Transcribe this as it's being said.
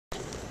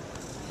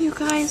You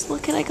guys,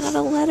 look at, I got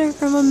a letter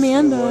from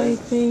Amanda, I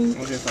think.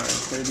 Okay, fine.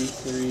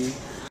 33.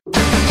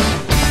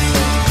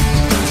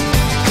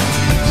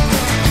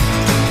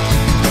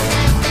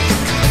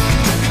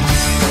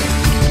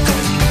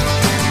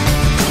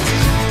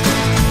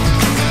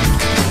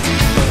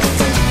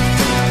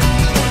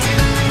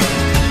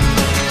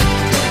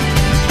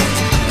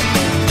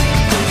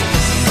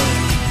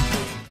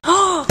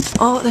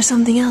 Oh, there's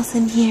something else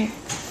in here.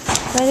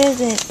 What is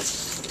it?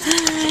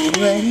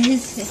 What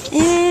is it?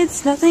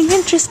 It's nothing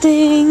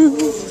interesting.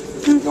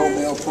 No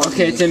mail.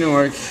 Okay, it didn't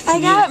work. I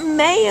got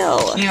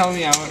mail. Can you help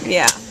me out?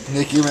 Yeah.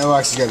 Nick, your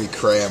mailbox is gotta be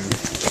crammed.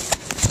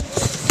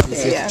 You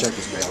Okay, have to check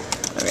his mail.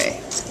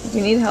 Okay.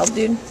 You need help,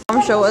 dude?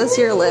 Show us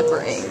your lip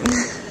ring.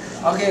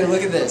 Okay,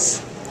 look at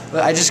this.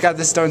 I just got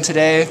this done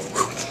today.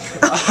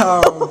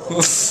 That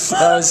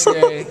was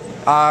scary.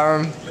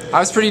 I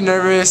was pretty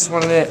nervous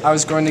when I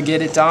was going to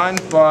get it done,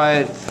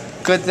 but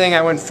good thing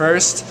I went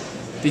first,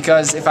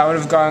 because if I would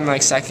have gone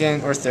like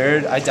second or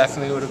third, I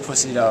definitely would have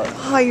pussied out.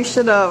 Oh, you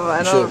should have. I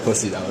You should have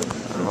pussied out.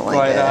 don't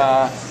like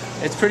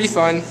it. It's pretty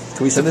fun.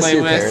 Can we send this to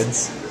your with.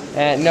 parents?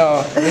 And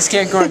no, this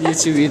can't go on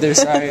YouTube either,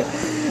 sorry.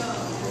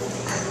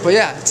 But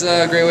yeah, it's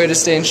a great way to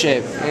stay in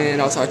shape, and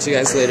I'll talk to you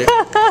guys later.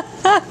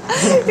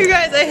 You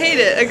guys, I hate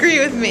it. Agree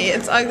with me.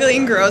 It's ugly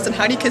and gross, and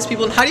how do you kiss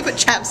people, and how do you put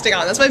chapstick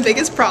on? That's my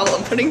biggest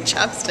problem, putting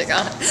chapstick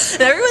on.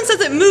 And everyone says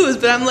it moves,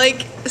 but I'm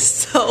like,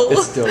 so... It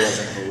still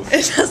doesn't move.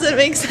 It doesn't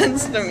make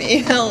sense to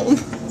me. Help.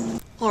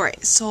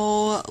 Alright,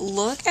 so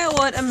look at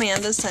what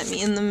Amanda sent me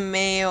in the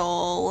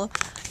mail.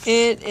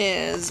 It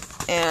is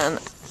an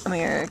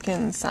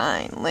American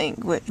Sign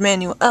Language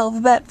Manual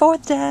Alphabet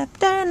 4th step.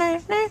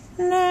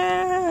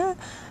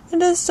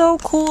 It is so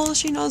cool.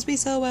 She knows me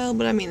so well,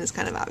 but I mean, it's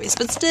kind of obvious.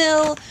 But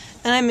still,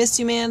 and I miss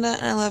you, Amanda,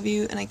 and I love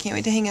you, and I can't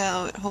wait to hang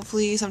out.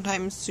 Hopefully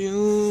sometime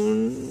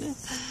soon.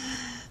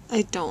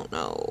 I don't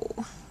know.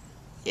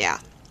 Yeah.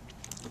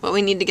 But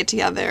we need to get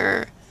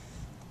together.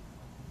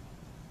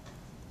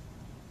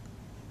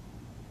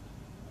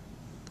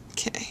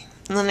 Okay.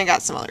 And then I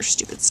got some other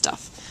stupid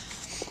stuff.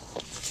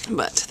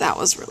 But that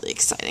was really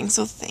exciting,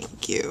 so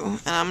thank you.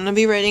 And I'm going to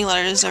be writing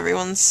letters to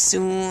everyone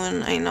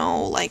soon. I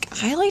know, like,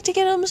 I like to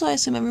get them, so I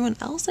assume everyone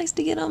else likes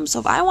to get them.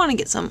 So if I want to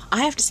get some,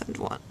 I have to send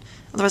one.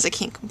 Otherwise, I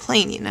can't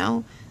complain, you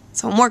know?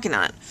 So I'm working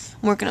on it.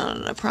 I'm working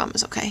on it, I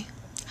promise, okay?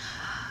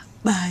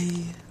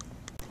 Bye.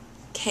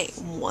 Okay,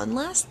 one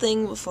last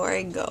thing before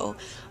I go.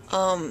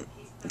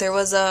 There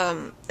was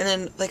an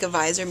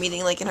advisor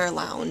meeting, like, in our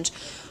lounge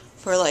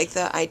for, like,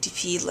 the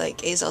ITP, like,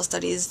 ASL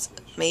Studies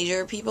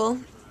major people.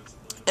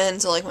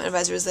 And so, like, my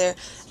advisor was there,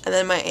 and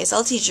then my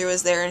ASL teacher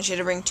was there, and she had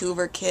to bring 2 of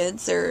her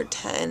kids. They're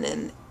 10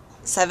 and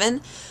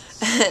 7,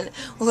 and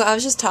well, I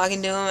was just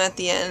talking to him at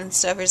the end and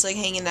stuff. We're just, like,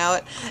 hanging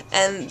out,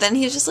 and then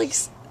he was just, like,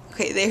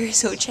 okay, they were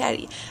so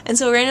chatty, and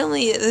so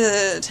randomly,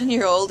 the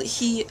 10-year-old,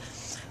 he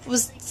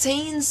was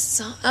saying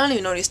some, I don't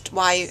even know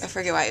why, I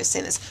forget why he was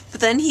saying this,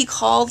 but then he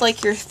called,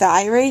 like, your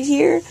thigh right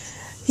here,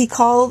 he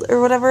called, or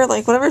whatever,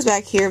 like, whatever's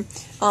back here,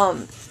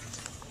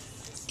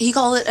 he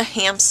called it a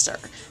hamster.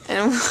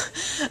 And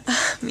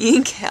me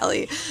and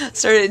Callie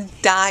started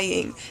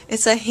dying.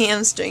 It's a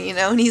hamstring, you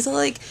know? And he's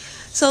like,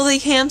 so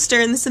like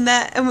hamster and this and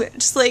that. And we're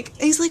just like,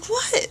 he's like,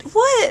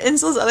 what? And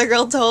so this other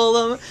girl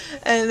told him.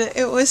 And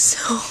it was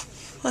so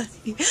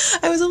funny.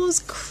 I was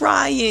almost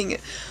crying.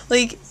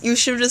 Like, you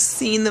should have just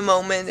seen the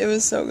moment. It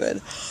was so good.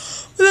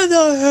 But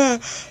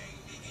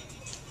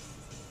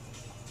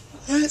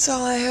that's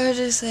all I had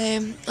to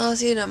say. I'll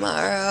see you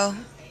tomorrow.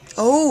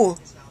 Oh!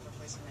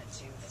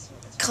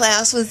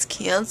 Class was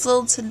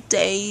canceled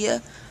today.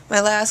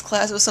 My last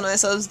class was so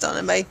nice I was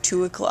done by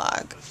 2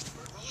 o'clock.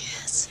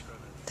 Yes.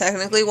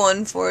 Technically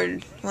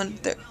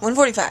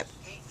 1:45.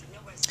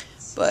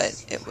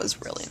 But it was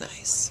really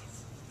nice.